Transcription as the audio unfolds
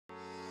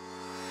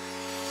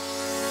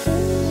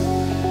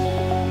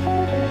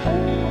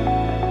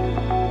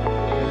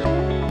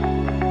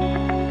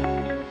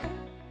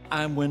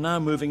And we're now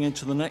moving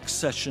into the next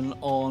session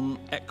on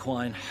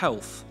equine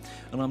health.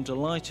 And I'm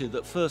delighted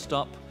that first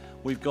up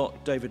we've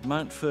got David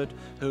Mountford,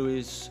 who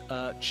is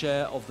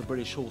chair of the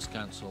British Horse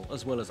Council,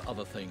 as well as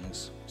other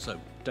things.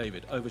 So,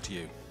 David, over to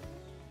you.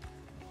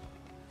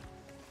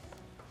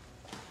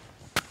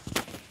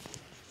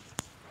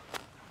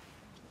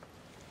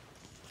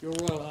 Your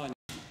Royal Highness,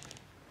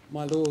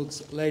 my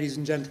lords, ladies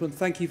and gentlemen,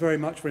 thank you very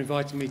much for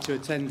inviting me to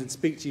attend and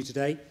speak to you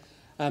today.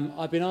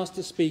 I've been asked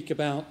to speak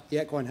about the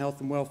equine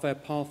health and welfare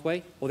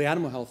pathway, or the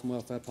animal health and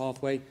welfare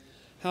pathway,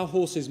 how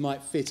horses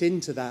might fit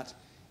into that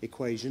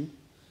equation,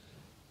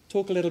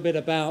 talk a little bit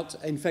about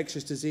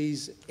infectious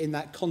disease in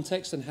that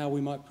context and how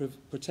we might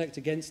protect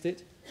against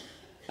it,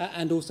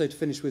 and also to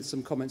finish with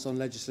some comments on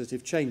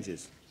legislative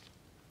changes.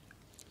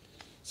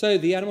 So,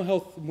 the animal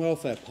health and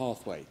welfare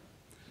pathway.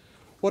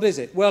 What is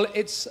it? Well,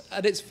 it's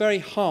at its very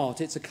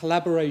heart, it's a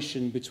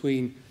collaboration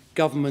between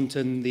government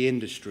and the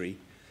industry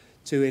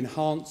to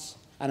enhance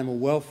animal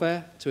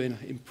welfare, to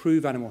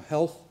improve animal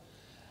health,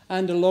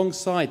 and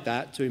alongside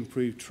that to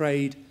improve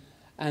trade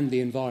and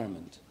the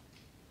environment.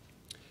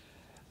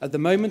 At the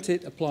moment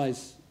it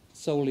applies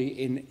solely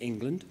in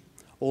England,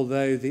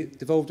 although the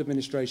devolved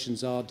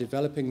administrations are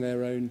developing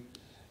their own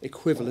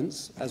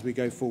equivalents as we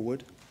go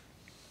forward.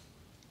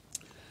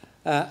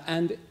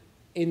 And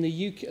in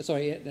the UK,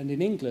 and in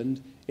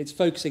England, it's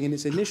focusing in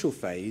its initial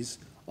phase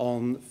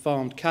on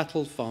farmed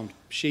cattle, farmed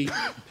sheep,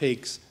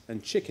 pigs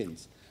and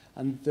chickens.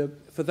 And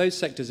for those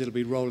sectors, it'll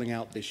be rolling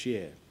out this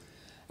year.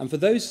 And for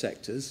those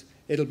sectors,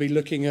 it'll be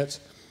looking at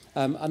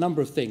a number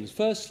of things.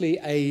 Firstly,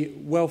 a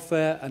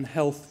welfare and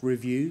health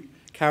review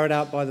carried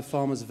out by the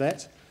farmer's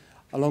vet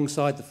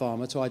alongside the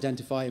farmer to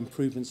identify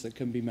improvements that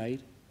can be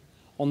made.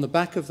 On the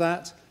back of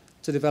that,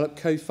 to develop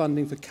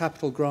co-funding for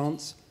capital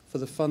grants for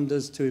the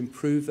funders to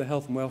improve the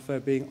health and welfare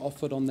being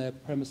offered on their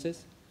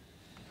premises.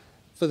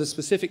 For the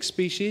specific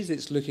species,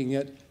 it's looking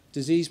at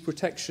disease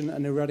protection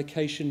and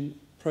eradication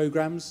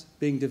programs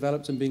being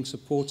developed and being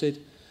supported.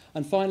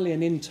 And finally,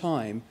 and in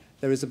time,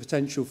 there is a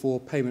potential for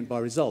payment by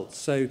results.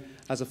 So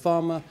as a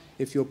farmer,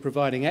 if you're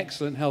providing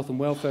excellent health and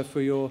welfare for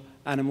your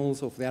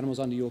animals or for the animals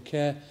under your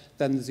care,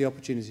 then there's the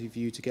opportunity for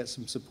you to get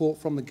some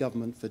support from the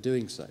government for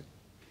doing so.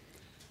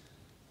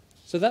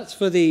 So that's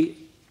for the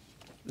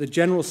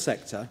general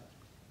sector.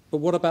 But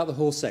what about the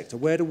horse sector?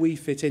 Where do we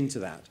fit into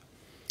that?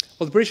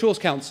 Well, the British Horse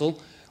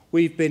Council,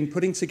 we've been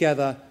putting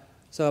together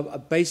some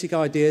basic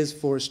ideas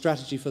for a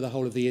strategy for the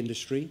whole of the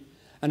industry.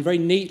 And very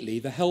neatly,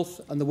 the health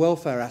and the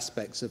welfare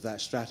aspects of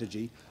that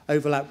strategy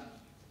overlap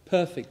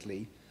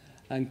perfectly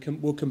and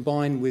will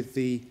combine with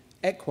the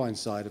equine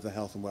side of the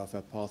health and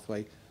welfare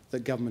pathway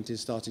that government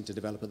is starting to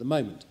develop at the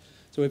moment.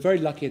 So we're very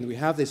lucky in that we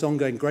have this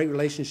ongoing great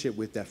relationship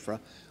with DEFRA,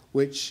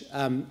 which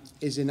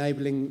is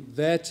enabling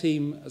their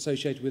team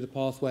associated with the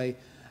pathway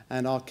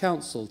and our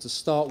council to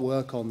start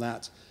work on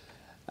that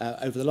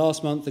over the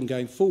last month and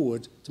going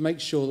forward to make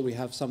sure that we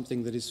have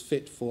something that is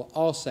fit for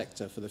our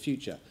sector for the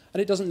future. And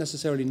it doesn't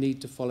necessarily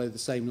need to follow the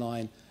same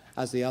line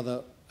as the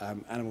other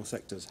animal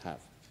sectors have.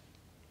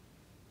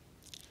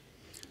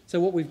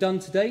 So what we've done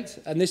to date,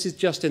 and this is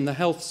just in the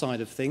health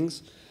side of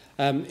things,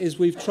 is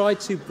we've tried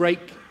to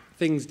break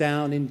things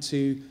down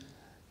into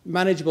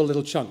manageable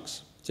little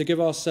chunks to give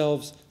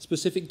ourselves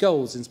specific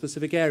goals in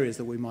specific areas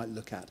that we might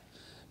look at.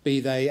 Be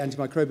they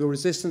antimicrobial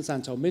resistance,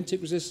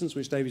 anthelmintic resistance,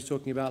 which David's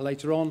talking about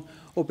later on,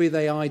 or be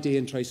they ID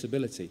and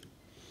traceability.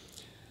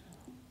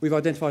 We've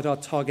identified our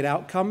target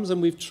outcomes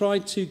and we've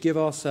tried to give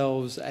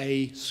ourselves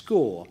a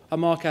score, a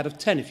mark out of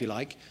 10 if you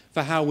like,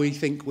 for how we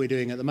think we're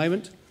doing at the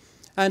moment,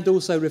 and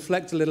also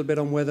reflect a little bit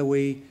on whether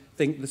we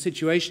think the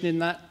situation in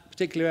that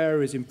particular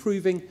area is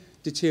improving,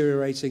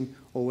 deteriorating,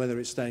 or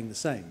whether it's staying the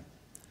same.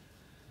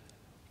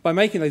 By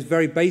making those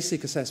very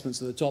basic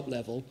assessments at the top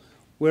level,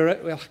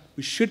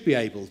 we should be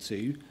able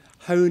to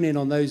hone in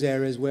on those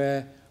areas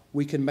where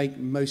we can make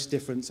most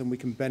difference and we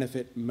can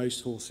benefit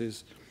most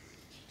horses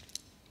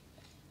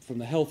from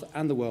the health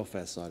and the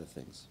welfare side of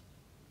things.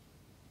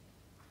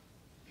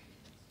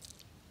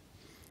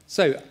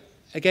 So,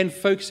 again,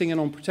 focusing in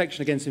on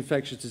protection against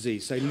infectious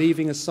disease, so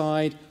leaving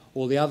aside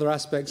all the other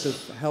aspects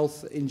of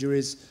health,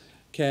 injuries,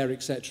 care,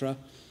 etc.,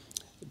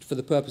 for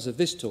the purpose of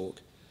this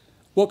talk.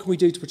 What can we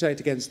do to protect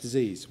against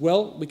disease?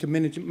 Well, we can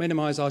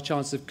minimise our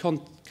chances of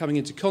coming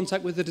into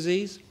contact with the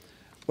disease.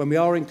 When we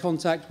are in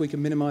contact, we can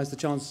minimise the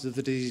chances of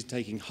the disease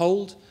taking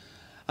hold.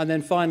 And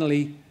then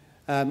finally,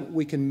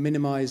 we can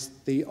minimise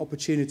the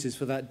opportunities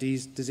for that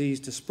disease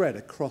to spread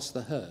across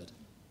the herd.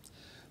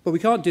 But we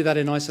can't do that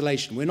in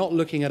isolation. We're not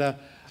looking at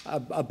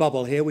a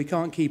bubble here. We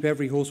can't keep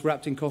every horse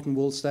wrapped in cotton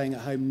wool, staying at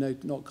home,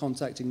 not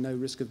contacting, no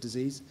risk of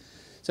disease.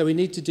 So we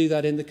need to do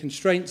that in the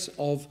constraints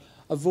of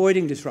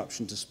avoiding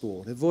disruption to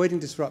sport, avoiding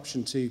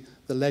disruption to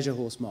the leisure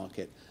horse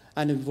market,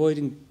 and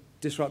avoiding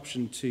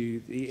disruption to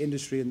the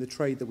industry and the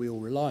trade that we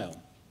all rely on.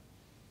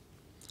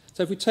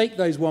 So if we take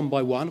those one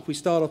by one, if we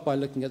start off by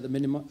looking at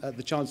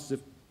the chances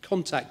of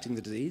contacting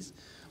the disease,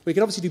 we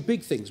can obviously do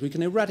big things. We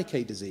can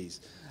eradicate disease,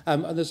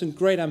 and there's some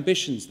great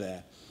ambitions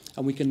there,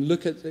 and we can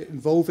look at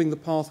involving the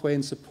pathway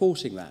and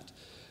supporting that.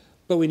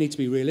 but we need to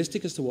be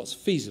realistic as to what's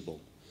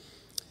feasible.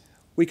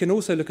 We can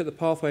also look at the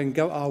pathway and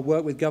our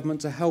work with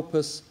government to help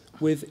us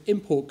with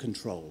import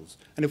controls.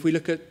 And if we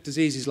look at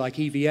diseases like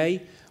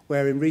EVA,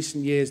 where in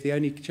recent years the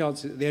only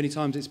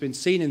times it's been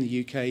seen in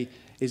the UK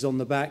is on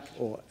the back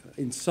or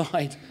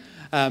inside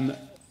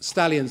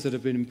stallions that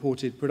have been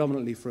imported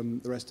predominantly from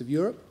the rest of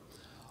Europe.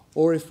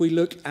 Or if we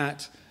look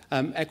at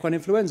equine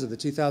influenza, the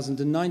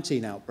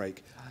 2019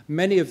 outbreak,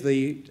 many of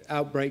the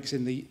outbreaks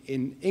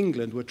in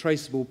England were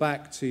traceable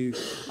back to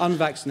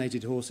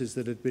unvaccinated horses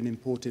that had been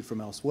imported from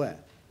elsewhere.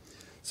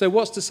 So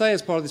what's to say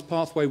as part of this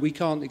pathway we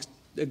can't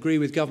agree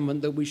with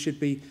government that we should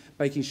be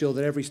making sure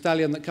that every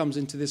stallion that comes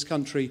into this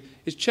country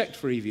is checked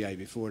for EVA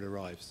before it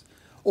arrives?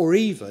 Or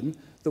even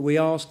that we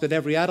ask that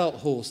every adult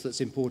horse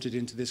that's imported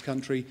into this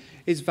country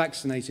is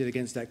vaccinated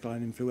against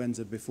equine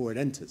influenza before it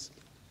enters.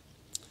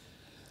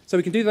 So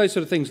we can do those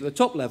sort of things at the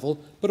top level,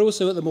 but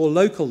also at the more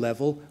local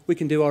level, we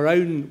can do our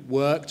own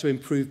work to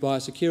improve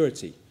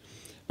biosecurity,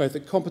 both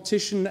at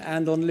competition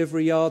and on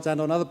livery yards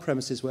and on other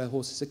premises where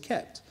horses are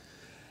kept.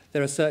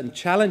 There are certain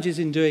challenges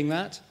in doing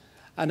that,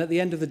 and at the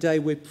end of the day,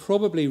 we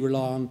probably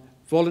rely on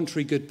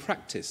voluntary good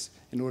practice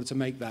in order to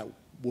make that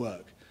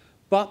work.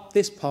 But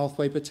this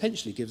pathway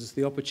potentially gives us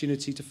the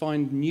opportunity to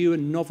find new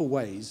and novel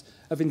ways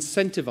of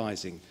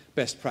incentivising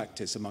best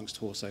practice amongst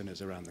horse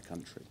owners around the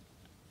country.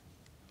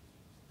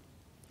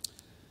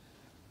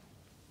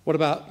 What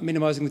about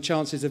minimising the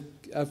chances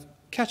of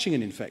catching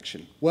an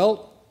infection?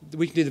 Well,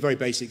 we can do the very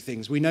basic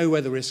things. We know where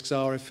the risks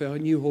are. If a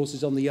new horse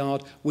is on the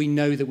yard, we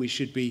know that we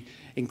should be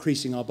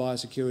increasing our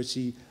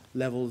biosecurity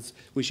levels.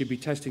 We should be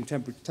taking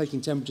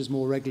temperatures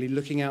more regularly,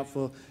 looking out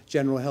for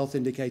general health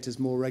indicators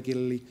more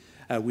regularly.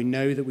 We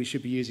know that we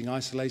should be using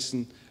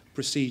isolation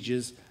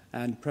procedures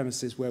and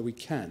premises where we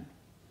can.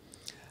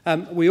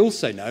 We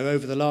also know,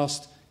 over the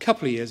last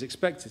couple of years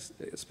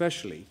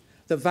especially,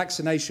 that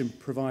vaccination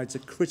provides a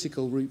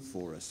critical route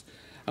for us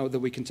that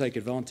we can take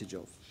advantage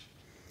of.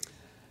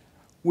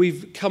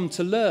 We've come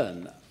to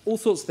learn all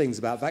sorts of things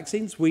about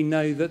vaccines. We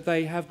know that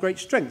they have great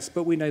strengths,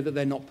 but we know that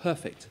they're not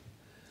perfect.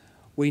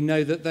 We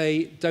know that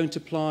they don't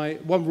apply,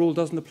 one rule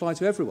doesn't apply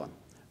to everyone,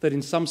 that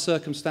in some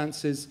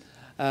circumstances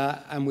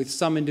and with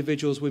some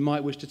individuals we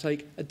might wish to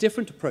take a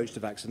different approach to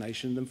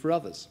vaccination than for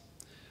others.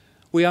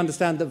 We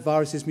understand that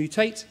viruses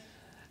mutate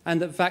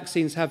and that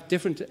vaccines have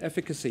different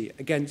efficacy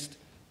against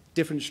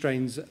different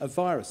strains of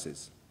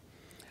viruses.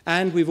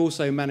 And we've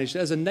also managed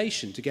as a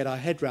nation to get our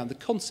head around the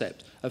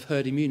concept of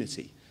herd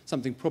immunity,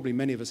 something probably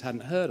many of us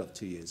hadn't heard of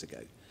 2 years ago.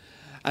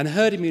 And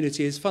herd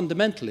immunity is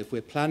fundamental if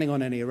we're planning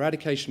on any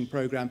eradication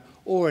program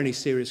or any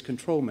serious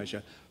control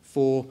measure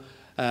for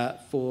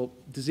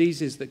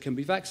diseases that can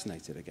be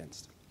vaccinated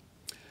against.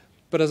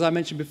 But as I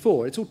mentioned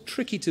before, it's all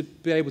tricky to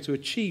be able to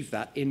achieve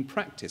that in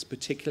practice,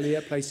 particularly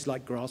at places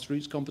like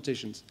grassroots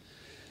competitions.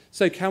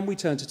 So can we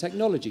turn to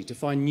technology to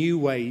find new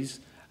ways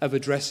of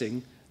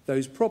addressing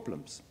those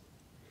problems,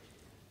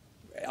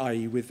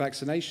 i.e. with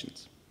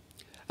vaccinations?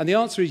 And the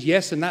answer is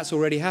yes, and that's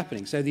already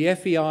happening. So the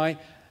FEI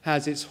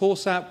has its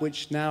horse app,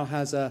 which now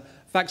has a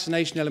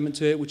vaccination element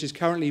to it, which is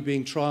currently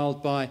being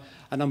trialled by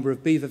a number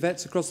of beaver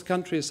vets across the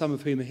country, some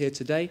of whom are here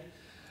today.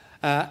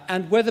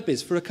 And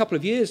Weatherbys, for a couple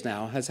of years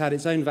now, has had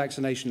its own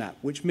vaccination app,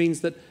 which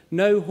means that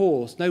no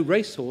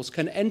racehorse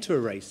can enter a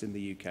race in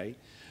the UK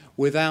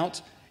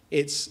without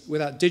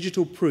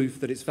digital proof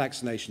that its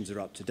vaccinations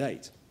are up to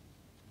date.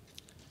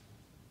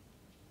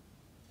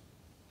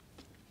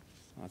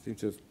 I seem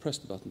to have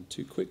pressed the button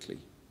too quickly.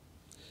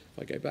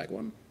 If I go back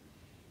one.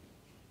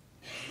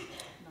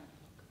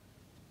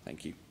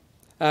 Thank you.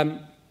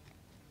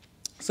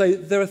 So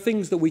there are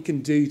things that we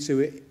can do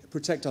to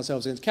protect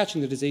ourselves against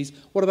catching the disease.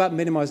 What about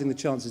minimising the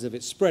chances of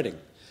it spreading?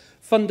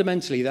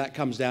 Fundamentally, that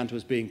comes down to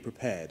us being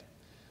prepared.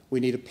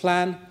 We need a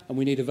plan and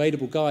we need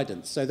available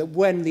guidance so that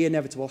when the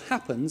inevitable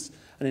happens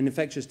and an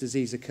infectious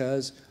disease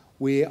occurs,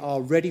 we are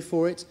ready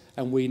for it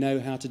and we know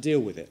how to deal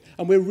with it.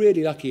 And we're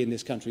really lucky in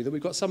this country that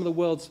we've got some of the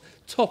world's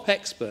top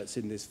experts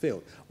in this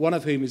field, one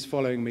of whom is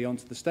following me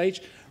onto the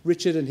stage.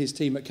 Richard and his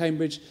team at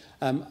Cambridge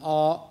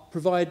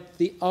provide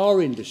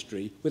our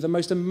industry with a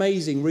most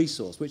amazing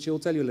resource, which he'll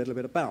tell you a little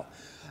bit about.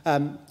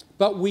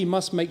 But we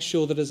must make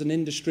sure that as an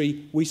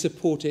industry we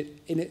support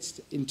it in its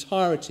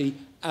entirety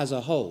as a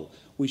whole.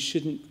 We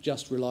shouldn't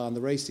just rely on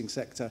the racing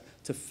sector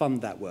to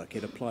fund that work.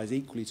 It applies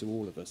equally to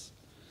all of us.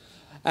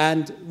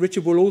 And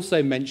Richard will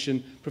also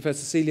mention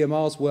Professor Celia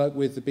Marr's work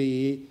with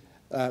the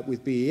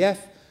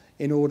BEF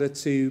in order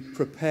to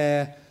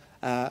prepare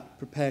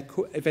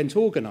event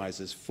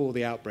organisers for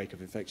the outbreak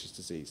of infectious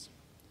disease.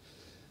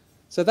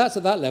 So that's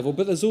at that level,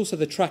 but there's also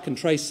the track and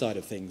trace side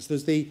of things.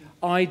 There's the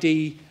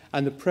ID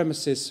and the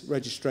premises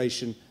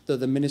registration that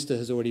the Minister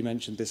has already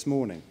mentioned this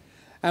morning.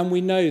 And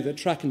we know that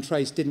track and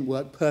trace didn't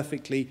work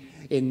perfectly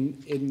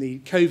in the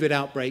COVID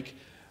outbreak,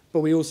 but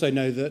we also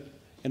know that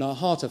in our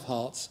heart of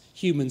hearts,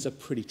 humans are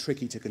pretty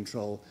tricky to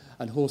control,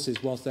 and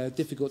horses, whilst they're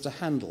difficult to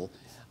handle,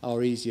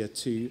 are easier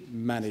to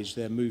manage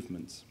their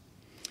movements.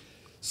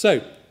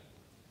 So,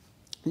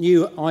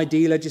 new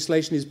ID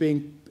legislation is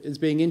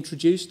being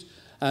introduced,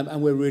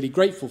 and we're really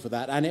grateful for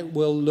that, and it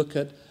will look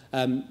at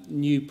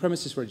new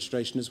premises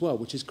registration as well,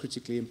 which is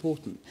critically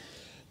important.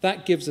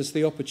 That gives us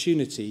the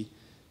opportunity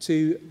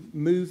to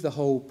move the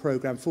whole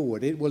programme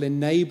forward. It will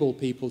enable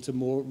people to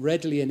more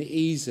readily and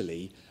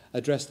easily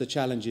address the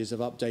challenges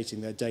of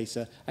updating their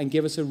data and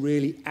give us a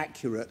really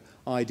accurate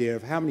idea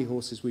of how many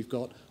horses we've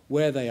got,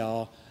 where they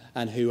are,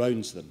 and who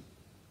owns them.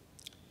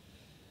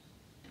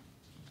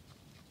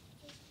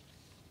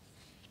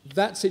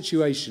 That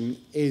situation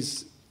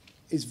is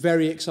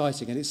very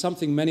exciting, and it's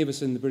something many of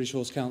us in the British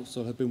Horse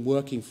Council have been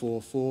working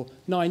for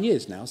 9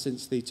 years now,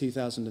 since the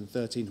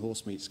 2013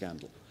 horse meat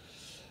scandal.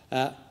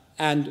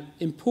 And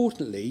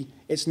importantly,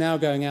 it's now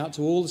going out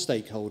to all the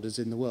stakeholders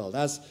in the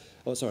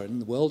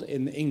world,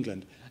 in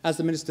England. As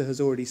the Minister has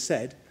already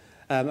said,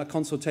 a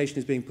consultation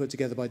is being put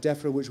together by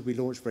DEFRA, which will be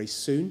launched very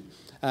soon.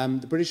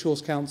 The British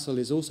Horse Council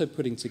is also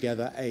putting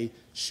together a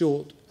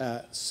short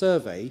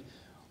survey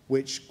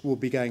which will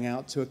be going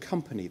out to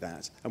accompany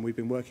that, and we've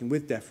been working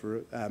with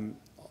DEFRA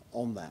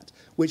on that,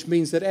 which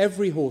means that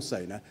every horse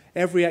owner,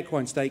 every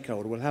equine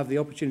stakeholder will have the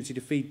opportunity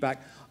to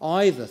feedback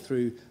either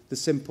through the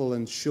simple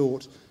and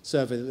short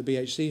survey that the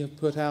BHC have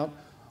put out,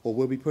 or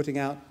will be putting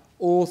out,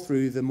 or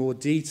through the more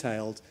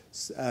detailed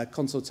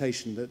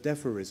consultation that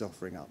DEFRA is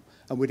offering up.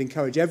 And we'd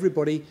encourage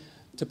everybody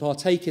to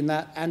partake in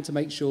that and to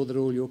make sure that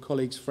all your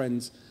colleagues,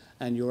 friends,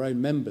 and your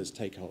own members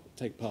take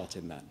part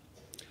in that.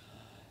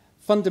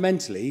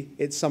 Fundamentally,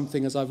 it's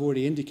something, as I've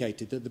already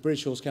indicated, that the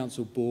British Horse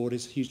Council Board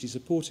is hugely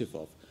supportive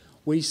of.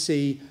 We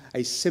see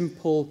a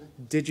simple,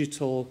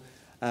 digital,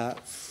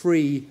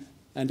 free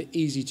and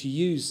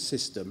easy-to-use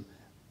system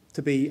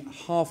to be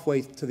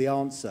halfway to the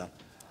answer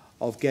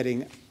of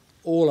getting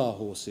all our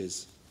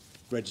horses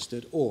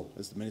registered, or,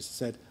 as the Minister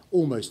said,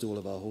 almost all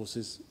of our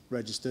horses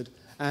registered,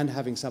 and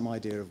having some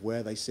idea of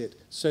where they sit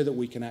so that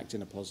we can act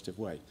in a positive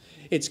way.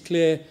 It's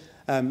clear,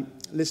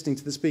 listening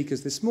to the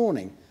speakers this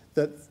morning,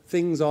 that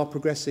things are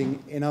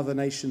progressing in other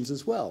nations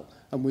as well.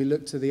 And we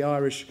look to the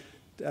Irish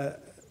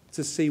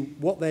to see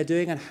what they're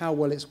doing and how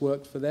well it's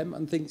worked for them,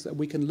 and things that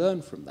we can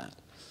learn from that.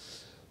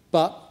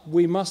 But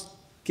we must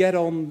get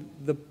on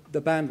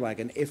the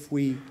bandwagon if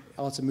we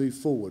are to move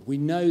forward. We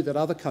know that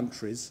other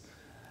countries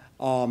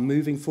are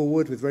moving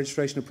forward with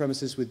registration of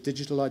premises, with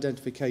digital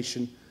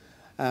identification,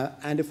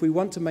 and if we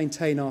want to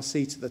maintain our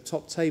seat at the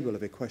top table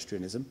of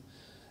equestrianism,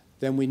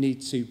 then we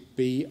need to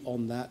be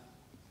on that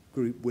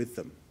group with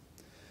them.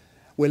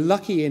 We're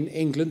lucky in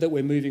England that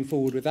we're moving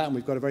forward with that, and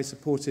we've got a very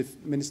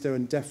supportive Minister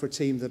and DEFRA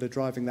team that are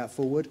driving that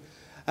forward.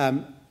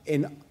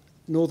 In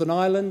Northern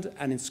Ireland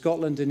and in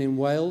Scotland and in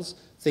Wales,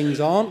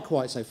 things aren't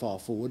quite so far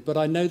forward, but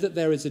I know that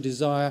there is a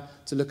desire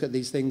to look at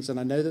these things, and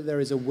I know that there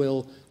is a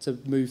will to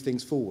move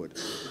things forward.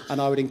 And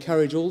I would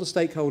encourage all the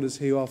stakeholders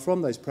who are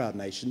from those proud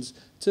nations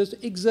to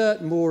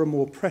exert more and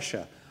more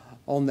pressure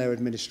on their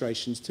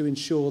administrations to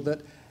ensure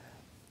that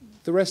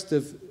the rest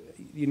of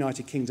the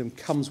United Kingdom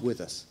comes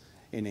with us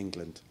in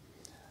England.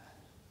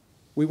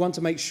 We want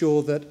to make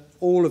sure that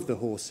all of the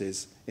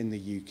horses in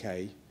the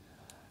UK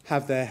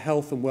have their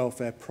health and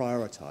welfare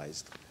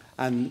prioritised.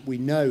 And we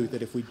know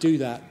that if we do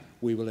that,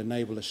 we will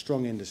enable a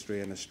strong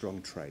industry and a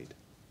strong trade.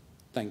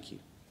 Thank you.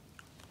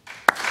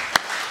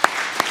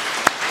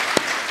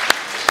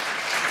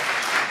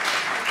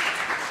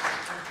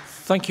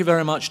 Thank you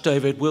very much,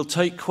 David. We'll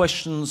take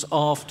questions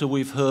after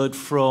we've heard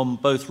from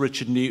both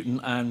Richard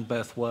Newton and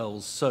Beth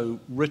Wells. So,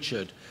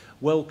 Richard,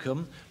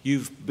 welcome.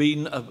 You've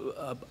been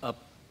a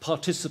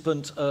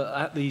participant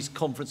at these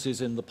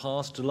conferences in the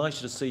past.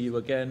 Delighted to see you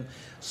again.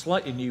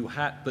 Slightly new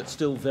hat, but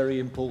still very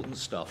important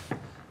stuff.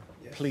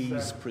 Yes,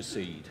 please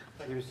proceed.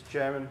 Thank you, Mr.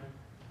 Chairman,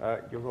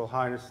 Your Royal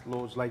Highness,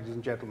 Lords, ladies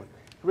and gentlemen.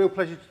 It's a real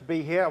pleasure to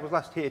be here. I was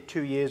last here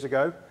 2 years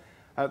ago.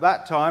 At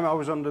that time, I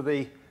was under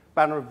the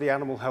banner of the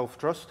Animal Health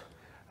Trust,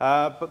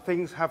 but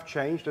things have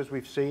changed, as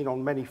we've seen,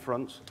 on many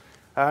fronts.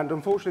 And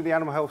unfortunately, the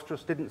Animal Health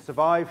Trust didn't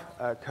survive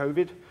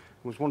COVID.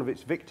 Was one of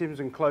its victims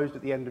and closed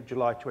at the end of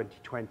July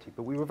 2020.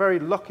 But we were very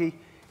lucky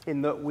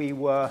in that we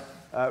were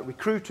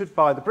recruited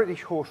by the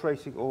British Horse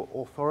Racing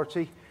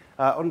Authority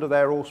under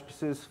their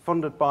auspices,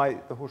 funded by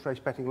the Horse Race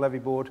Betting Levy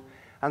Board.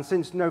 And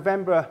since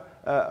November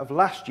of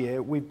last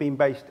year, we've been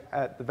based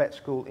at the vet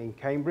school in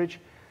Cambridge.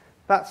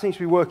 That seems to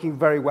be working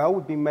very well.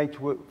 We've been made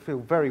to feel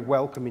very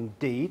welcome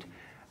indeed.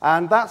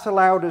 And that's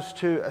allowed us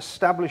to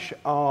establish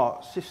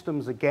our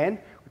systems again.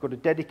 We've got a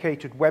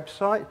dedicated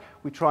website.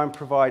 We try and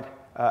provide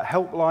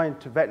helpline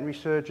to veterinary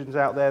surgeons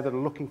out there that are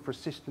looking for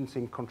assistance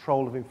in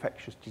control of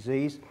infectious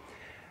disease.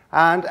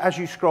 And as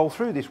you scroll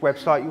through this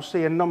website, you'll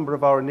see a number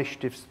of our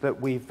initiatives that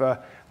we've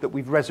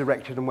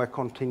resurrected and we're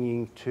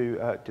continuing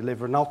to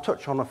deliver. And I'll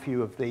touch on a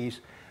few of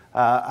these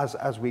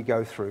as we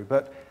go through.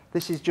 But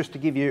this is just to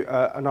give you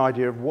an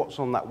idea of what's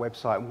on that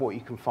website and what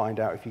you can find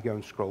out if you go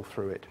and scroll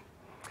through it.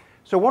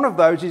 So one of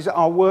those is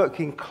our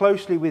working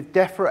closely with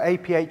DEFRA,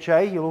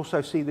 APHA. You'll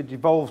also see the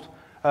devolved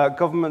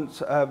government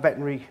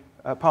veterinary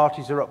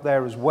parties are up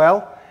there as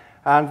well,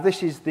 and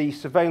this is the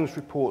surveillance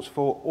reports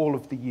for all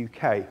of the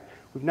UK.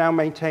 We're now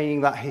maintaining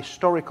that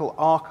historical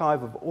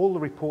archive of all the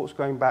reports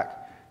going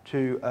back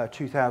to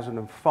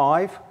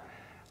 2005,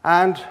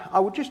 And I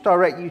would just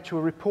direct you to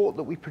a report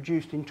that we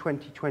produced in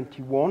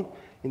 2021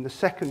 in the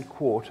second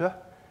quarter.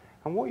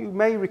 And what you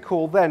may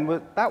recall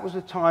then, that was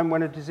a time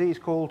when a disease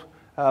called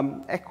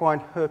equine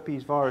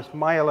herpes virus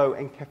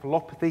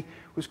myeloencephalopathy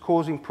was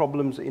causing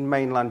problems in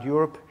mainland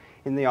Europe,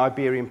 in the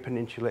Iberian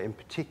Peninsula in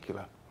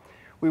particular.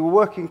 We were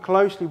working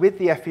closely with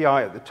the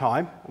FEI at the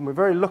time, and we're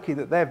very lucky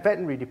that their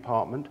veterinary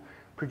department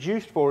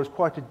produced for us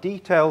quite a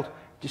detailed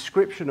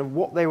description of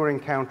what they were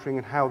encountering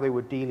and how they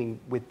were dealing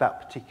with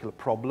that particular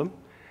problem.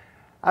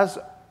 As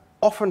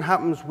often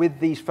happens with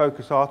these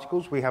focus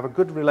articles, we have a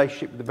good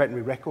relationship with the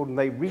veterinary record, and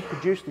they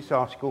reproduce this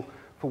article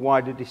for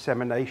wider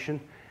dissemination.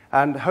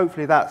 And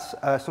hopefully that's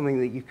something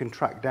that you can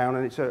track down,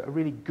 and it's a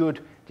really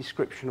good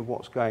description of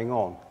what's going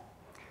on.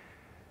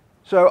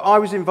 So I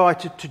was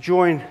invited to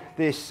join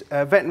this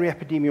veterinary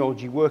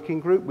epidemiology working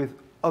group with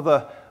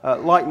other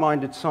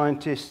like-minded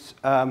scientists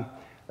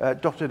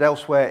dotted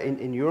elsewhere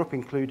in Europe,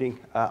 including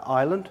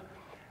Ireland.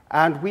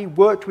 And we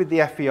worked with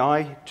the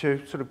FEI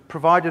to sort of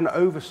provide an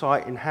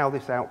oversight in how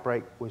this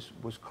outbreak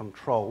was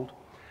controlled.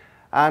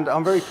 And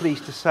I'm very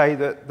pleased to say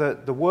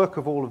that the work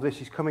of all of this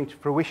is coming to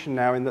fruition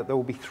now, in that there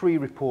will be 3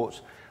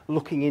 reports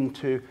looking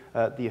into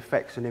the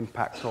effects and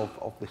impacts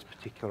of this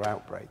particular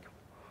outbreak.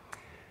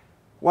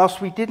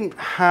 Whilst we didn't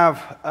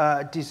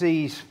have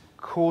disease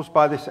caused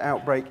by this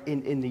outbreak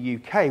in the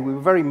UK, we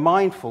were very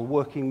mindful,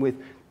 working with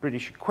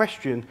British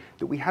Equestrian,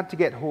 that we had to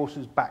get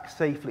horses back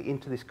safely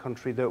into this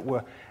country that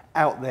were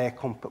out there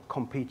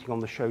competing on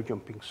the show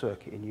jumping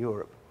circuit in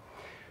Europe.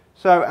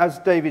 So, as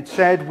David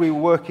said, we were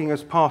working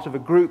as part of a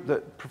group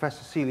that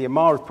Professor Celia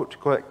Marr had put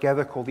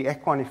together called the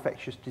Equine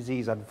Infectious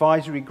Disease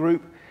Advisory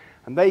Group,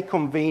 and they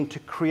convened to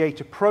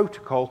create a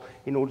protocol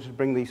in order to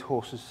bring these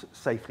horses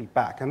safely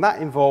back. And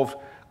that involved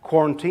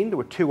quarantine. There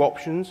were 2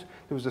 options.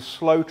 There was a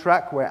slow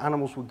track where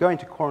animals would go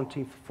into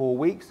quarantine for 4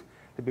 weeks.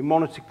 They'd be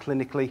monitored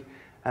clinically,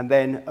 and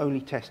then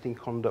only testing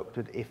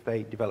conducted if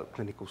they developed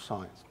clinical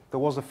signs. There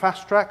was a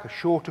fast track, a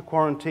shorter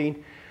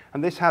quarantine,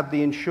 and this had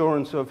the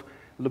insurance of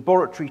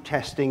laboratory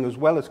testing as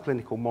well as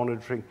clinical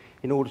monitoring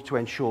in order to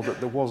ensure that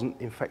there wasn't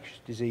infectious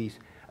disease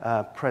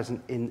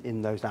present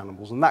in those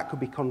animals, and that could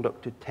be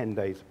conducted 10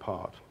 days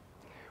apart.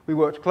 We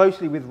worked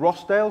closely with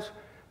Rossdale's.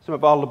 Some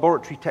of our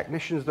laboratory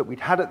technicians that we'd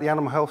had at the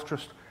Animal Health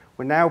Trust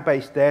were now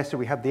based there, so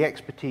we had the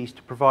expertise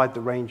to provide the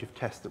range of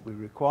tests that we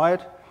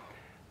required.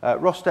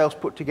 Rossdale's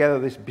put together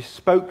this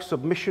bespoke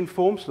submission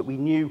form so that we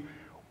knew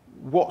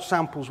what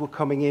samples were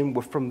coming in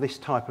were from this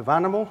type of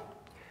animal.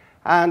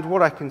 And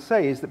what I can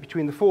say is that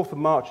between the 4th of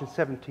March and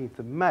 17th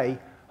of May,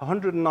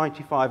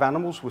 195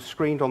 animals were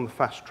screened on the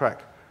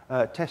fast-track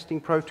testing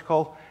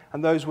protocol,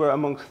 and those were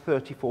amongst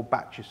 34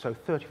 batches, so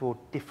 34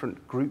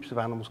 different groups of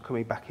animals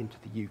coming back into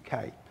the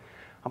UK.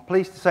 I'm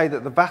pleased to say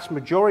that the vast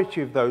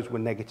majority of those were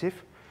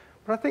negative,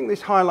 but I think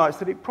this highlights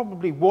that it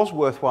probably was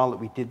worthwhile that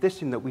we did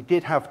this, in that we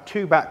did have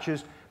 2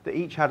 batches that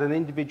each had an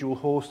individual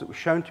horse that was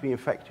shown to be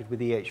infected with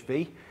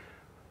EHV.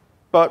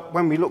 But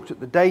when we looked at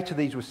the data,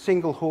 these were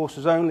single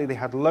horses only. They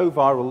had low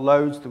viral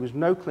loads. There was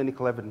no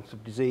clinical evidence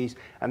of disease,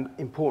 and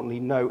importantly,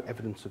 no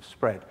evidence of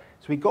spread.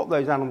 So we got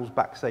those animals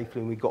back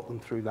safely, and we got them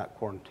through that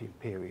quarantine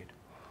period.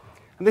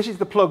 And this is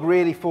the plug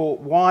really for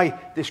why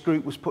this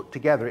group was put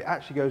together. It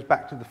actually goes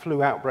back to the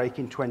flu outbreak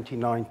in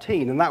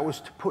 2019, and that was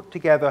to put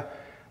together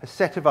a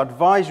set of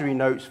advisory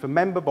notes for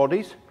member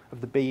bodies of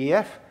the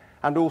BEF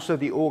and also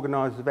the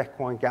organisers of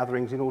equine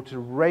gatherings, in order to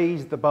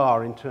raise the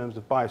bar in terms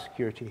of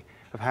biosecurity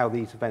of how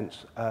these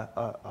events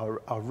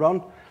are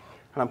run.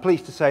 And I'm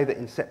pleased to say that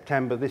in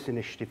September this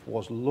initiative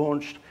was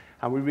launched,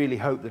 and we really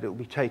hope that it will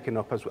be taken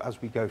up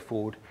as we go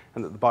forward,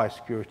 and that the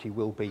biosecurity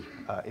will be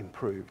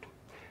improved.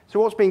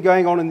 So what's been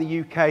going on in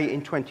the UK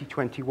in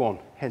 2021,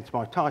 hence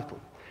my title?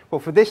 Well,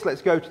 for this,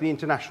 let's go to the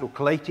International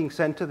Collating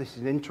Centre. This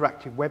is an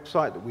interactive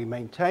website that we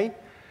maintain.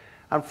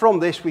 And from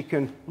this, we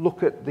can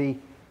look at the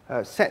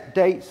set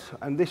dates,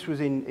 and this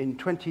was in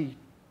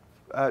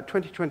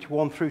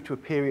 2021 through to a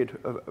period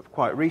of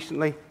quite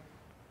recently.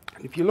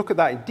 And if you look at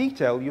that in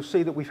detail, you'll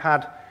see that we've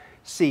had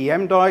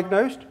CEM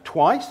diagnosed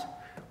twice,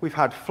 we've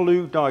had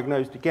flu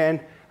diagnosed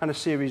again, and a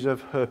series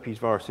of herpes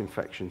virus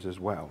infections as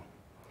well.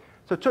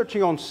 So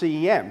touching on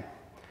CEM,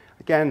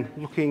 again,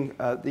 looking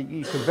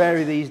you can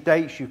vary these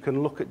dates, you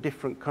can look at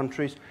different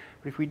countries,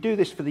 but if we do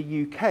this for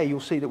the UK,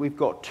 you'll see that we've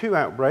got 2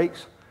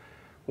 outbreaks.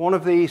 One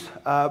of these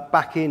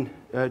back in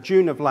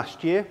June of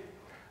last year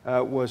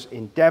was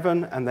in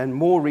Devon, and then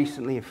more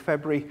recently in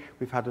February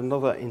we've had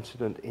another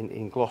incident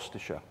in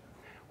Gloucestershire.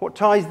 What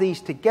ties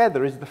these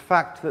together is the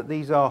fact that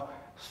these are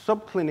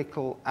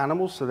subclinical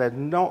animals, so they're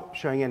not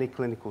showing any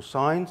clinical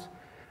signs.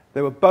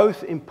 They were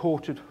both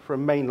imported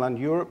from mainland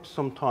Europe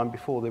sometime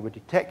before they were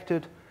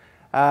detected,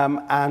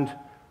 and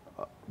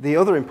the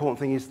other important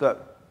thing is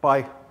that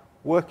by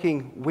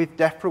working with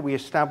DEFRA, we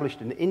established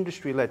an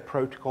industry-led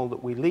protocol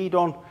that we lead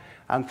on,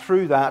 and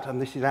through that,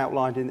 and this is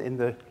outlined in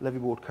the Levy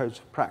Board Codes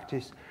of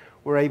Practice,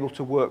 we're able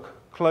to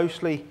work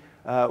closely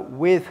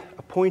with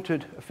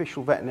appointed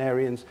official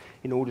veterinarians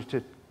in order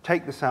to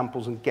take the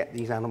samples and get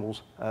these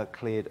animals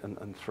cleared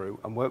and through.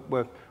 And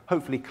we're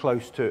hopefully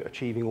close to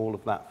achieving all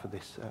of that for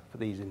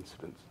these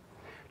incidents.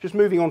 Just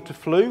moving on to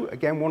flu,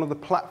 again, one of the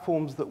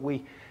platforms that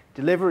we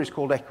deliver is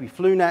called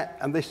EquiFluNet,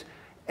 and this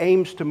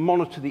aims to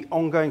monitor the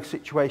ongoing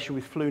situation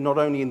with flu not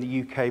only in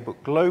the UK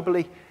but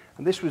globally.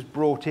 And this was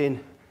brought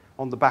in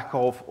on the back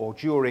of or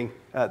during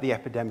the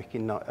epidemic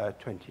in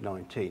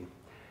 2019.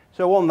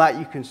 So on that,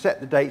 you can set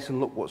the dates and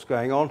look what's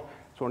going on.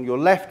 So on your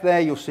left there,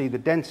 you'll see the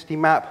density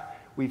map.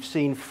 We've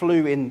seen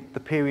flu in the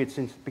period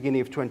since the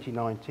beginning of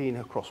 2019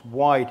 across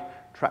wide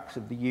tracts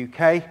of the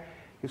UK.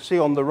 You'll see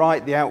on the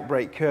right the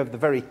outbreak curve, the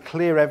very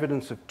clear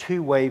evidence of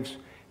 2 waves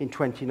in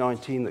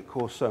 2019 that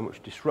caused so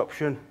much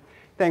disruption.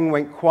 Then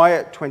went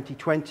quiet,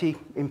 2020,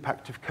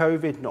 impact of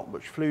COVID, not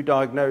much flu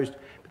diagnosed,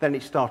 but then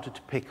it started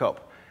to pick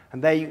up.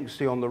 And there you can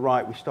see on the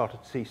right, we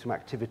started to see some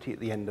activity at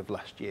the end of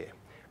last year.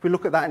 If we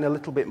look at that in a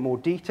little bit more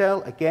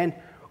detail, again,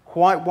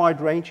 quite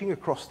wide-ranging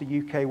across the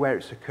UK where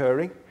it's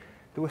occurring.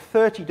 There were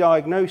 30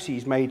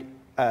 diagnoses made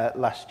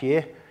last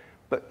year,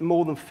 but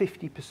more than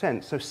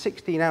 50%, so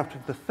 16 out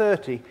of the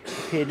 30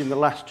 appeared in the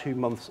last 2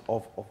 months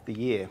of the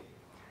year.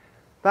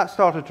 That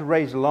started to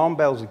raise alarm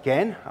bells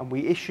again, and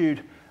we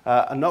issued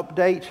an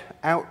update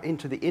out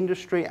into the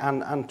industry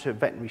and to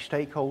veterinary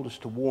stakeholders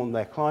to warn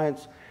their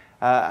clients,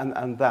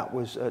 and that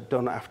was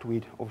done after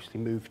we'd obviously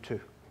moved to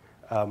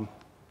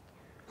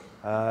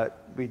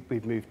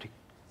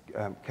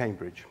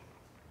Cambridge.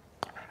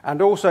 And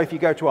also, if you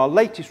go to our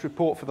latest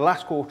report for the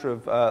last quarter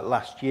of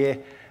last year,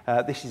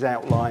 this is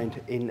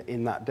outlined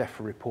in that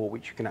DEFRA report,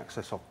 which you can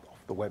access off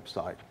the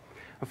website.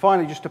 And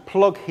finally, just a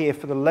plug here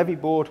for the levy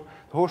board,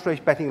 the Horse Race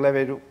Betting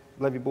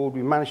Levy Board.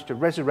 We managed to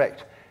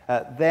resurrect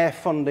their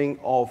funding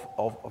of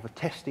a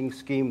testing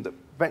scheme that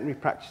veterinary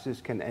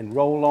practices can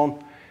enrol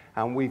on.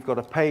 And we've got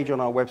a page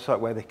on our website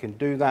where they can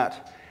do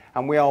that.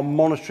 And we are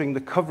monitoring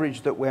the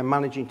coverage that we're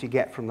managing to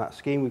get from that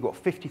scheme. We've got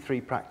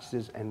 53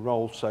 practices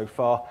enrolled so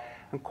far,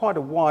 and quite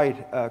a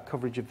wide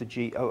coverage of the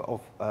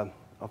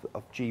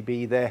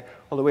GB there,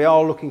 although we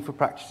are looking for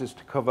practices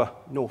to cover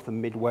North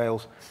and Mid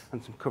Wales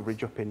and some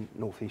coverage up in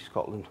North East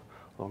Scotland.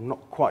 Well, I'm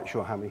not quite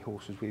sure how many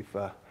horses we've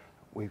got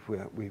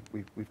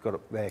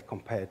up there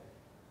compared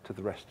to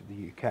the rest of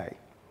the UK.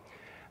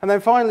 And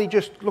then finally,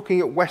 just looking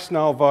at West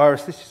Nile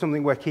virus, this is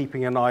something we're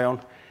keeping an eye on.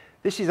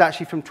 This is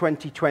actually from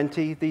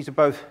 2020. These are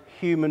both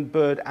human,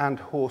 bird and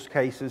horse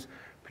cases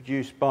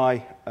produced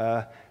by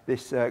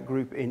this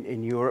group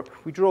in Europe.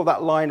 We draw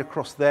that line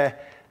across there.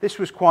 This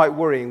was quite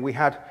worrying. We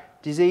had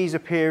disease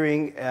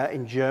appearing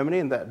in Germany,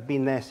 and that had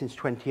been there since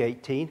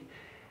 2018.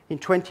 In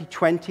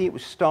 2020, it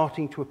was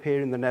starting to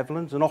appear in the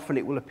Netherlands, and often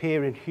it will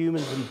appear in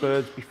humans and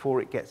birds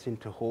before it gets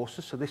into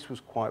horses, so this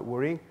was quite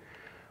worrying.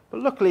 But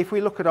luckily, if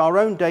we look at our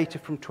own data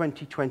from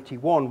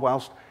 2021,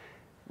 whilst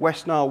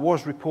West Nile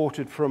was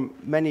reported from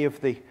many of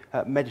the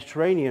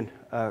Mediterranean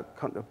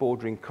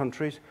bordering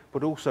countries,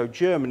 but also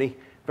Germany,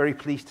 very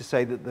pleased to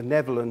say that the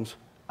Netherlands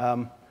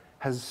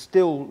has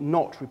still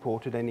not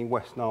reported any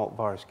West Nile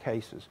virus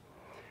cases.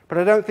 But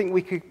I don't think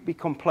we could be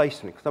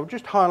complacent, because I'll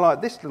just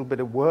highlight this little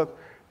bit of work,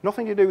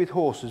 nothing to do with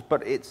horses,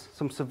 but it's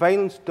some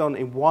surveillance done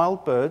in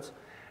wild birds,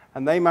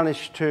 and they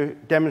managed to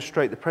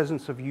demonstrate the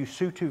presence of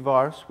Usutu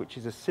virus, which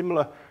is a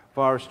similar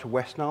virus to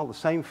West Nile, the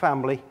same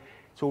family.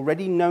 It's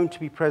already known to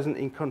be present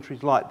in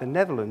countries like the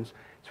Netherlands,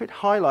 so it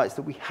highlights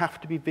that we have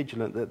to be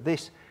vigilant that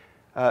this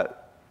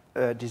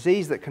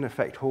disease that can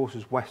affect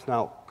horses, West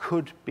Nile,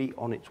 could be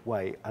on its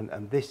way,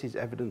 and this is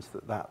evidence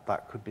that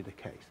that could be the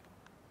case.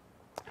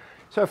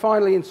 So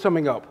finally, in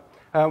summing up,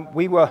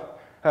 we were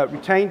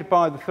retained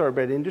by the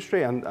thoroughbred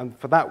industry, and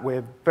for that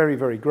we're very,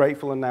 very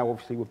grateful, and now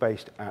obviously we're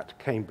based at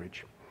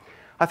Cambridge.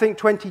 I think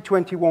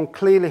 2021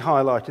 clearly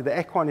highlighted that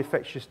equine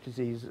infectious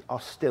diseases are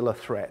still a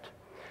threat,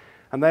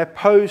 and they're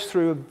posed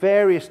through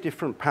various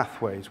different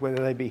pathways,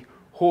 whether they be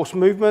horse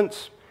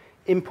movements,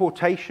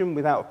 importation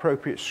without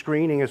appropriate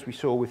screening, as we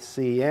saw with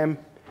CEM.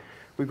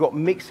 We've got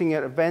mixing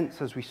at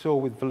events, as we saw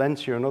with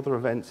Valencia and other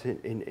events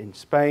in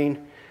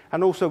Spain.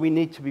 And also we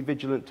need to be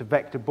vigilant to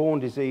vector-borne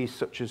disease,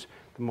 such as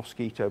the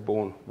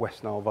mosquito-borne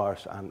West Nile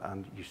virus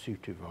and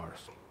Usutu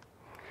virus.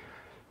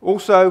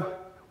 Also,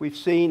 we've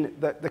seen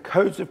that the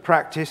codes of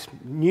practice,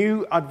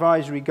 new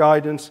advisory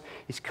guidance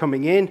is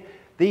coming in.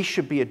 These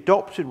should be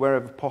adopted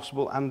wherever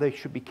possible, and they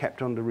should be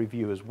kept under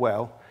review as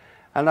well.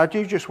 And I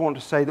do just want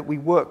to say that we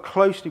work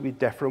closely with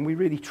DEFRA, and we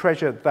really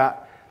treasure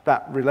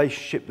that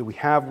relationship that we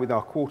have with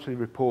our quarterly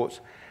reports,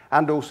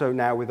 and also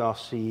now with our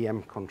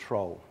CEM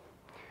control.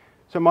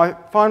 So my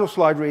final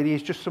slide really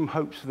is just some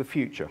hopes for the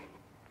future.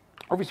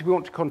 Obviously, we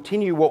want to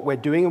continue what we're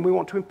doing, and we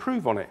want to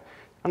improve on it.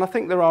 And I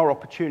think there are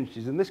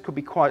opportunities, and this could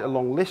be quite a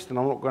long list, and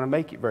I'm not going to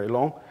make it very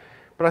long.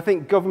 But I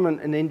think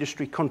government and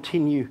industry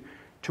continue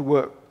to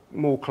work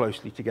more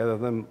closely together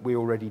than we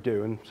already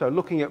do. And so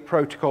looking at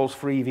protocols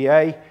for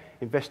EVA,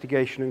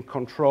 investigation and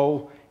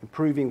control,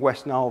 improving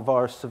West Nile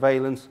virus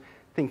surveillance,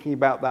 thinking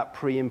about that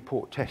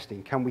pre-import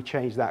testing. Can we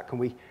change that? Can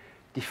we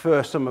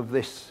defer some of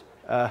this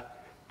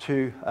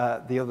to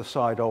the other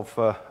side of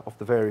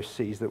the various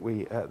seas that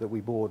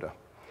we border?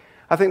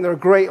 I think there are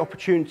great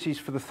opportunities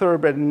for the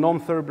thoroughbred and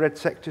non-thoroughbred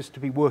sectors to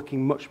be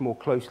working much more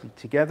closely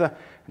together,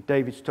 and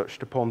David's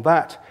touched upon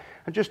that.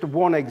 And just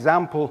one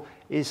example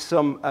is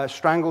some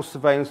strangle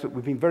surveillance that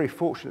we've been very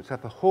fortunate to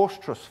have the Horse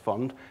Trust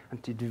Fund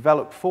and to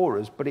develop for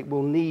us, but it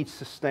will need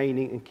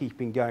sustaining and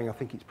keeping going. I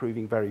think it's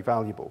proving very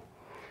valuable.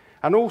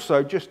 And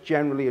also just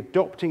generally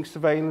adopting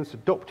surveillance,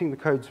 adopting the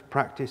codes of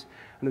practice,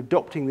 and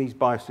adopting these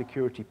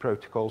biosecurity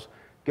protocols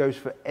goes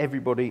for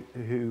everybody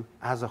who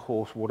has a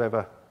horse,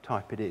 whatever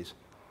type it is.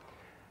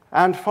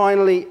 And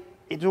finally,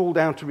 it's all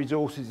down to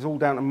resources, it's all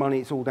down to money,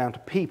 it's all down to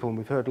people, and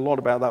we've heard a lot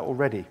about that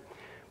already.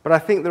 But I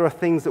think there are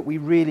things that we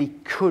really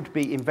could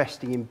be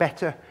investing in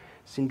better.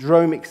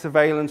 Syndromic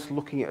surveillance,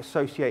 looking at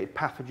associated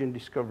pathogen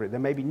discovery.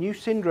 There may be new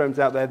syndromes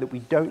out there that we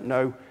don't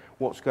know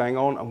what's going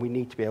on, and we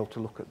need to be able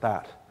to look at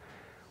that.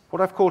 What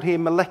I've called here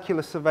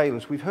molecular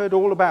surveillance. We've heard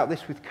all about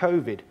this with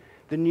COVID,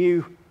 the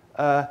new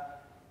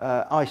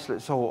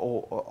isolates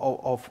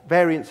of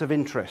variants of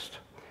interest.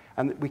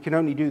 And we can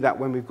only do that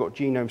when we've got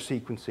genome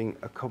sequencing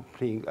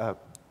accompanying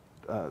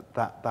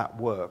that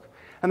work.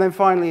 And then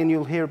finally, and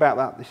you'll hear about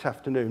that this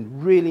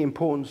afternoon, really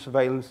important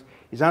surveillance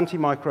is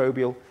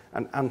antimicrobial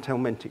and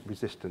anthelmintic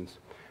resistance.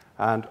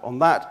 And on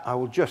that, I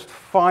will just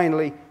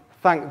finally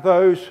thank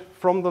those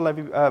from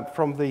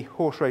the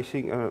horse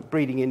racing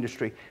breeding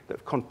industry that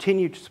have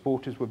continued to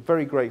support us. We're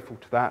very grateful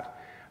to that,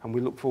 and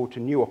we look forward to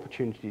new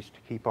opportunities to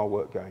keep our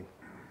work going.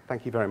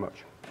 Thank you very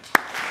much.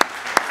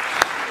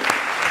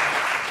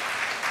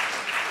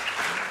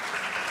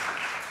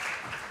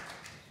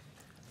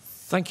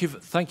 Thank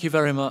you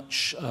very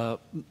much,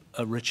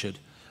 Richard.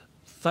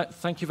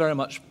 Thank you very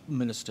much,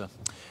 Minister.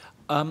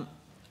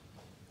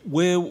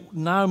 We'll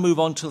now move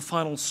on to the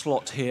final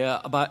slot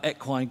here about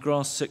equine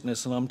grass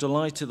sickness, and I'm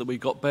delighted that we've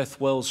got Beth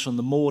Wells from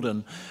the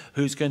Moredun,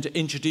 who's going to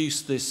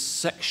introduce this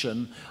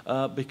section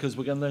because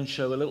we're going to then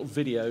show a little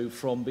video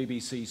from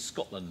BBC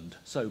Scotland.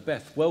 So,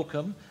 Beth,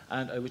 welcome,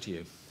 and over to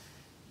you.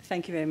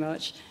 Thank you very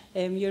much.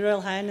 Your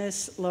Royal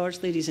Highness,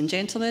 Lords, ladies and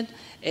gentlemen,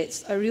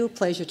 it's a real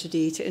pleasure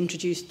today to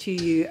introduce to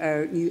you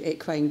our new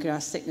equine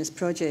grass sickness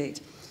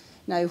project.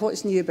 Now,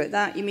 what's new about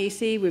that, you may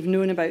say? We've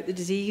known about the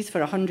disease for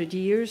 100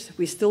 years.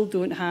 We still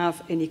don't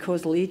have any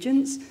causal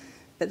agents,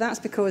 but that's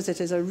because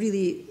it is a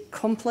really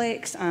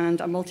complex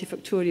and a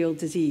multifactorial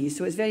disease,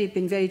 so it's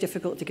been very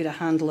difficult to get a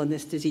handle on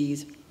this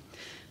disease.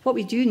 What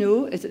we do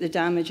know is that the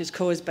damage is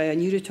caused by a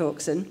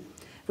neurotoxin,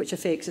 which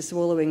affects the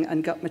swallowing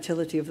and gut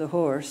motility of the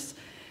horse.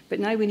 But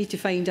now we need to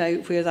find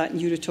out where that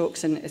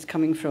neurotoxin is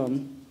coming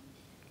from.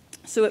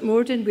 So at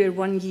Moredun, we're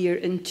 1 year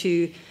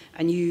into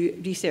a new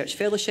research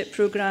fellowship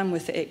programme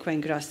with the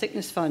Equine Grass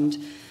Sickness Fund,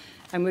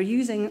 and we're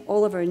using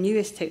all of our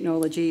newest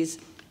technologies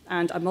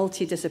and a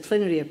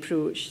multidisciplinary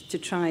approach to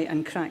try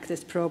and crack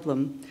this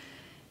problem.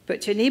 But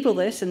to enable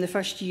this, in the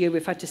first year,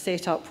 we've had to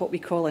set up what we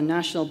call a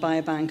national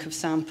biobank of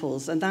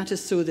samples, and that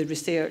is so the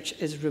research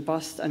is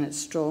robust and it's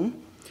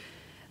strong.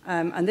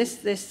 And this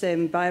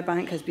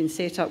biobank has been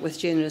set up with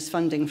generous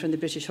funding from the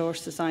British Horse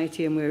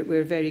Society, and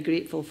we're very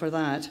grateful for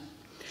that.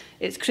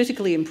 It's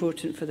critically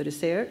important for the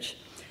research.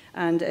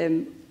 And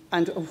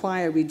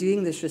why are we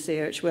doing this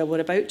research? Well,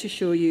 we're about to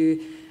show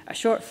you a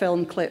short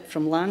film clip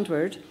from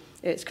Landward.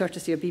 It's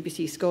courtesy of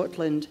BBC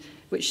Scotland,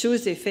 which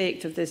shows the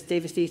effect of this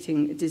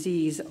devastating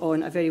disease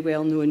on a very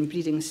well-known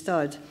breeding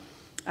stud,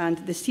 and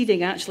the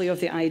seeding actually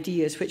of the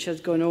ideas which has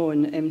gone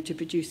on to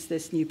produce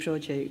this new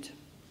project.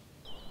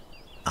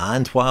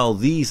 And while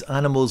these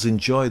animals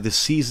enjoy the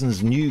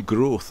season's new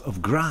growth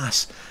of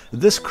grass,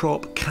 this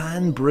crop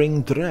can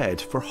bring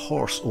dread for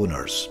horse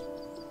owners.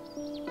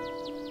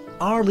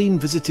 Arlene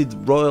visited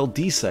Royal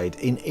Deeside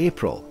in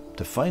April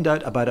to find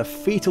out about a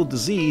fatal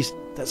disease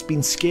that's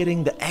been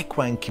scaring the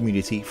equine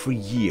community for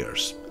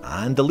years,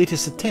 and the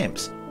latest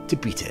attempts to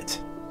beat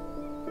it.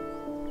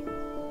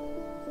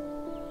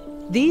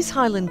 These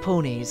Highland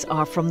ponies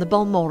are from the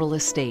Balmoral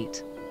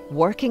estate,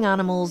 working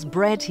animals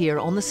bred here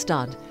on the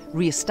stud,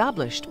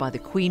 re-established by the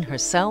Queen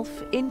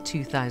herself in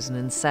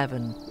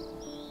 2007.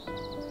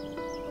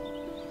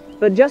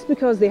 But just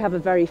because they have a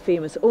very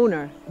famous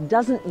owner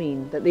doesn't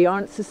mean that they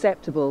aren't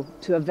susceptible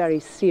to a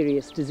very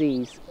serious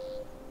disease.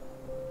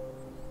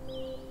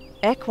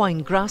 Equine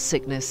grass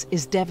sickness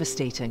is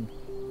devastating,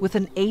 with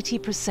an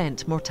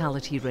 80%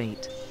 mortality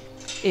rate.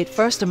 It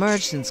first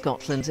emerged in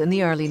Scotland in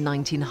the early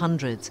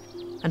 1900s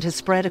and has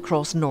spread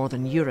across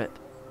Northern Europe.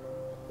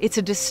 It's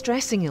a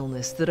distressing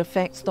illness that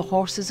affects the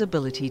horse's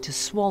ability to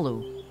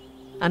swallow,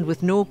 and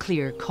with no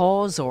clear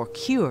cause or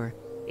cure,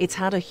 it's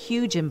had a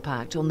huge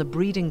impact on the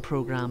breeding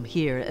programme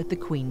here at the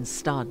Queen's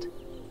Stud.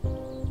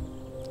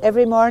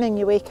 Every morning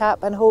you wake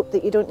up and hope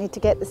that you don't need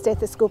to get the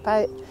stethoscope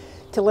out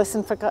to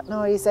listen for gut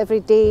noise. Every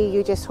day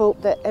you just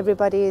hope that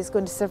everybody is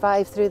going to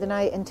survive through the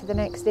night into the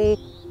next day.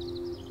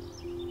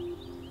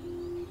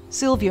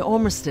 Sylvia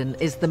Ormerston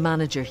is the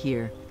manager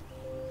here.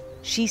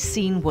 She's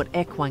seen what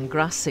equine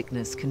grass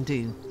sickness can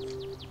do.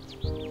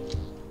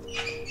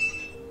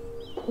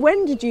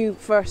 When did you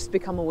first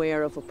become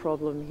aware of a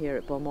problem here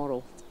at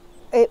Balmoral?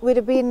 It would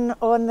have been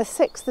on the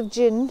 6th of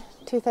June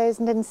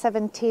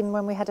 2017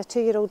 when we had a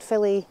 2-year-old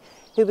filly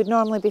who would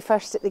normally be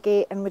first at the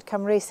gate and would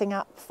come racing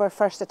up for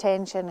first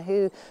attention,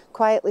 who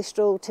quietly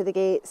strolled to the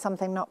gate,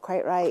 something not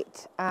quite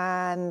right.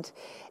 And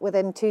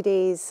within 2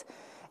 days,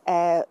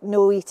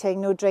 no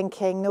eating, no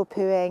drinking, no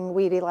pooing,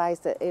 we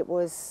realised that it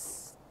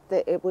was,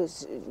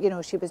 you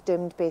know, she was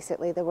doomed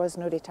basically. There was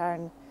no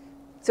return.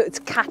 So it's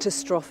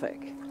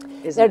catastrophic,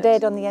 isn't it? They're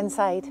dead on the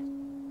inside.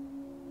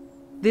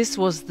 This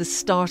was the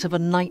start of a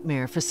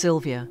nightmare for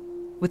Sylvia,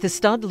 with the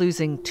stud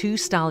losing 2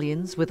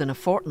 stallions within a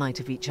fortnight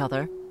of each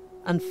other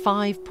and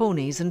 5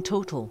 ponies in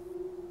total.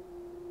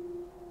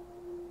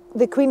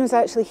 The Queen was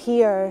actually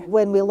here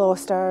when we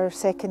lost our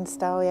second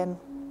stallion,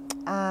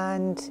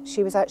 and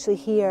she was actually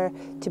here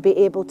to be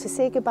able to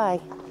say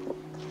goodbye.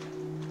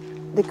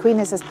 The Queen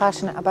is as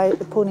passionate about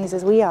the ponies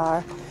as we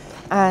are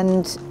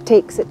and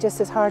takes it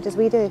just as hard as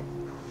we do.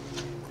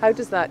 How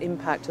does that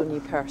impact on you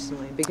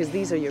personally? Because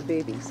these are your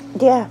babies.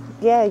 Yeah,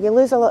 you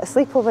lose a lot of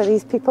sleep over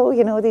these people.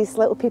 You know, these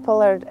little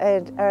people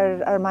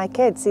are my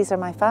kids, these are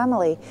my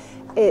family.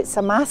 It's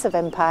a massive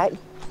impact.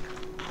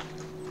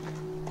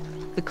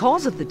 The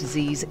cause of the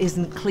disease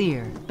isn't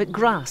clear, but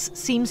grass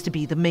seems to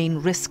be the main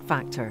risk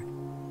factor.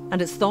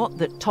 And it's thought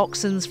that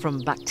toxins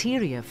from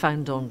bacteria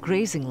found on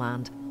grazing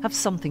land have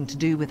something to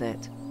do with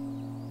it.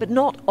 But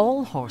not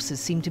all horses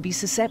seem to be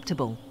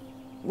susceptible.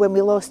 When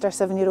we lost our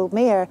 7-year-old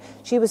mare,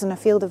 she was in a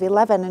field of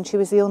 11 and she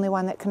was the only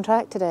one that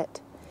contracted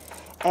it.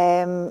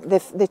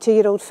 The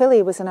 2-year-old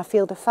filly was in a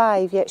field of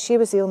 5, yet she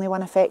was the only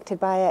one affected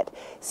by it.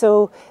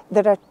 So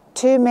there are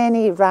too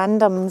many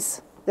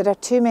randoms, there are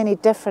too many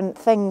different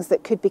things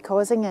that could be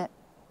causing it.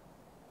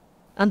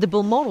 And the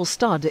Balmoral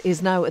stud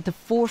is now at the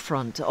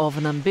forefront of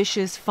an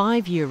ambitious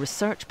 5-year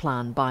research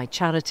plan by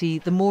charity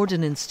the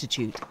Moredun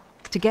Institute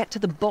to get to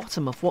the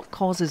bottom of what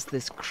causes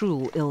this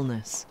cruel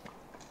illness.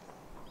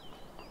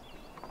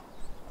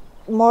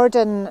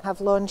 Moredun have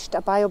launched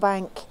a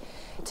biobank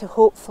to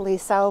hopefully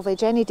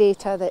salvage any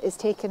data that is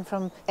taken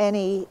from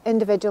any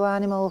individual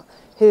animal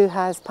who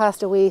has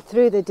passed away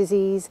through the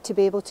disease to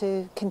be able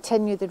to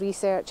continue the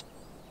research.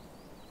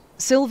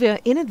 Sylvia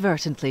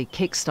inadvertently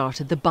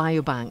kick-started the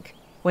biobank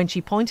when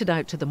she pointed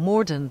out to the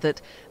Moredun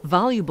that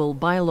valuable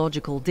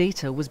biological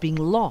data was being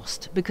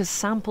lost because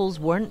samples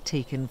weren't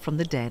taken from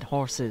the dead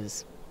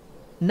horses.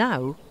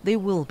 Now they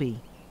will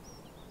be.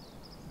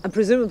 And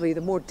presumably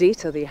the more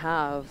data they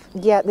have.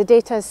 Yeah, the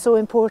data is so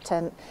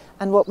important,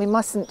 and what we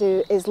mustn't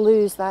do is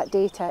lose that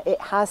data.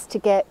 It has to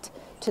get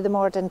to the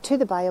Moredun, to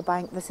the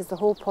biobank. This is the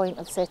whole point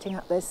of setting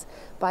up this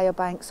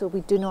biobank, so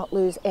we do not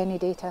lose any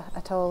data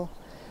at all.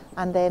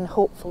 And then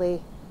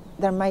hopefully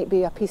there might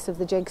be a piece of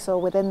the jigsaw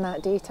within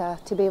that data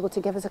to be able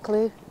to give us a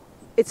clue.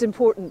 It's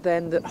important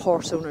then that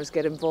horse owners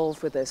get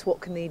involved with this.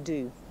 What can they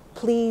do?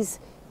 Please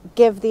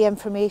give the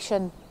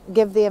information.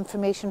 Give the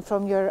information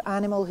from your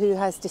animal who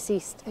has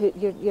deceased,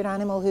 your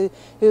animal who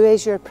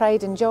is your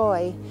pride and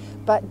joy,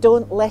 but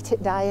don't let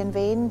it die in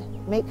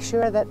vain. Make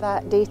sure that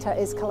that data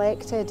is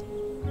collected.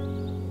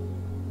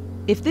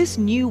 If this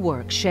new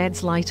work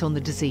sheds light on the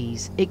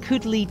disease, it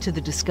could lead to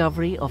the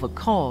discovery of a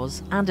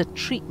cause and a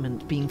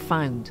treatment being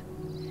found.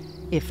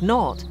 If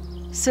not,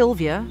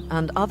 Sylvia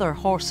and other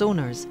horse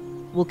owners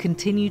will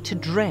continue to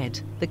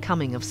dread the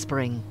coming of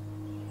spring.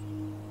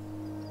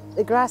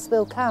 The grass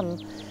will come,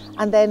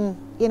 and then,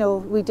 you know,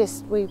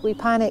 we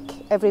panic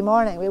every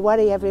morning, we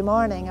worry every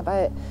morning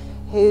about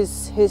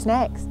who's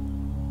next.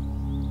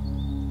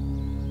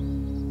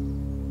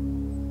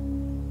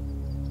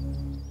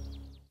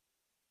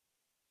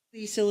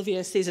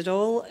 Sylvia says it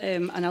all,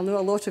 and I know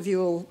a lot of you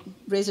will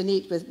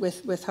resonate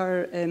with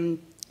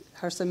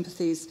her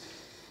sympathies.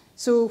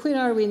 So where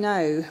are we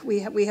now?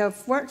 We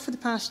have worked for the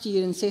past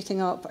year in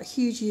setting up a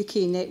huge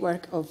UK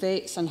network of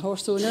vets and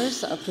horse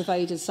owners that have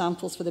provided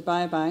samples for the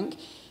biobank,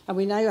 and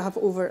we now have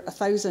over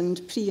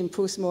 1,000 pre- and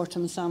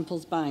post-mortem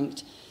samples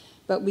banked.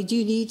 But we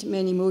do need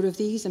many more of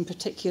these, and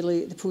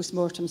particularly the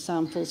post-mortem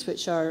samples,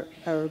 which are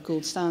our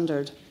gold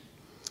standard.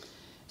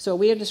 So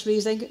awareness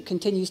raising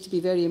continues to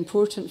be very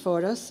important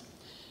for us,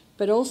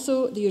 but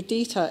also your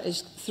data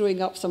is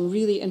throwing up some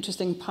really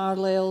interesting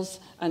parallels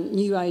and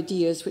new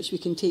ideas which we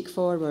can take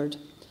forward.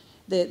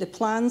 The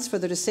plans for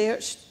the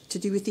research to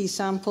do with these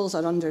samples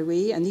are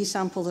underway, and these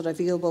samples are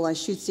available, I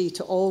should say,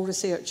 to all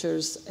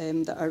researchers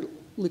that are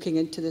looking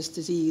into this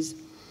disease.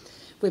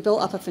 We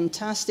built up a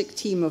fantastic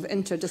team of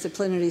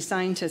interdisciplinary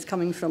scientists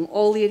coming from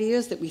all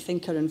areas that we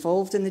think are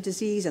involved in the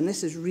disease, and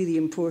this is really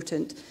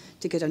important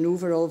to get an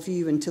overall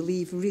view and to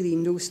leave really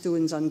no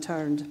stones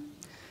unturned.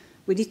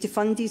 We need to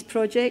fund these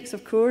projects,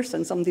 of course,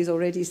 and somebody's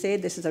already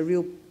said this is a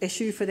real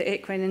issue for the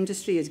equine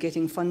industry, is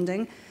getting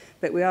funding,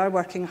 but we are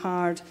working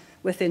hard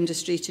with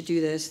industry to do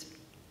this.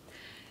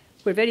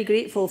 We're very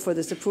grateful for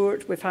the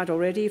support we've had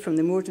already from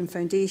the Moredun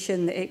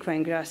Foundation, the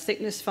Equine Grass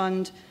Sickness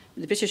Fund,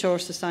 the British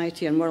Horse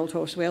Society and World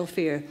Horse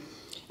Welfare,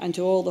 and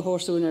to all the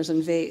horse owners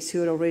and vets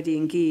who are already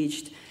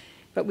engaged.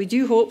 But we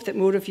do hope that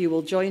more of you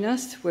will join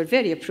us. We're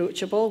very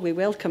approachable. We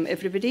welcome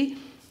everybody.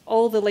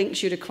 All the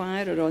links you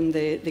require are on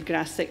the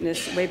Grass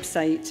Sickness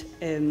website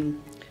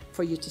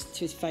for you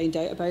to find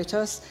out about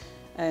us.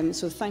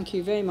 So thank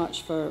you very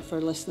much for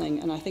listening,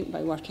 and I think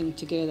by working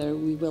together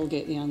we will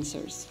get the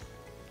answers.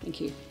 Thank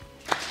you.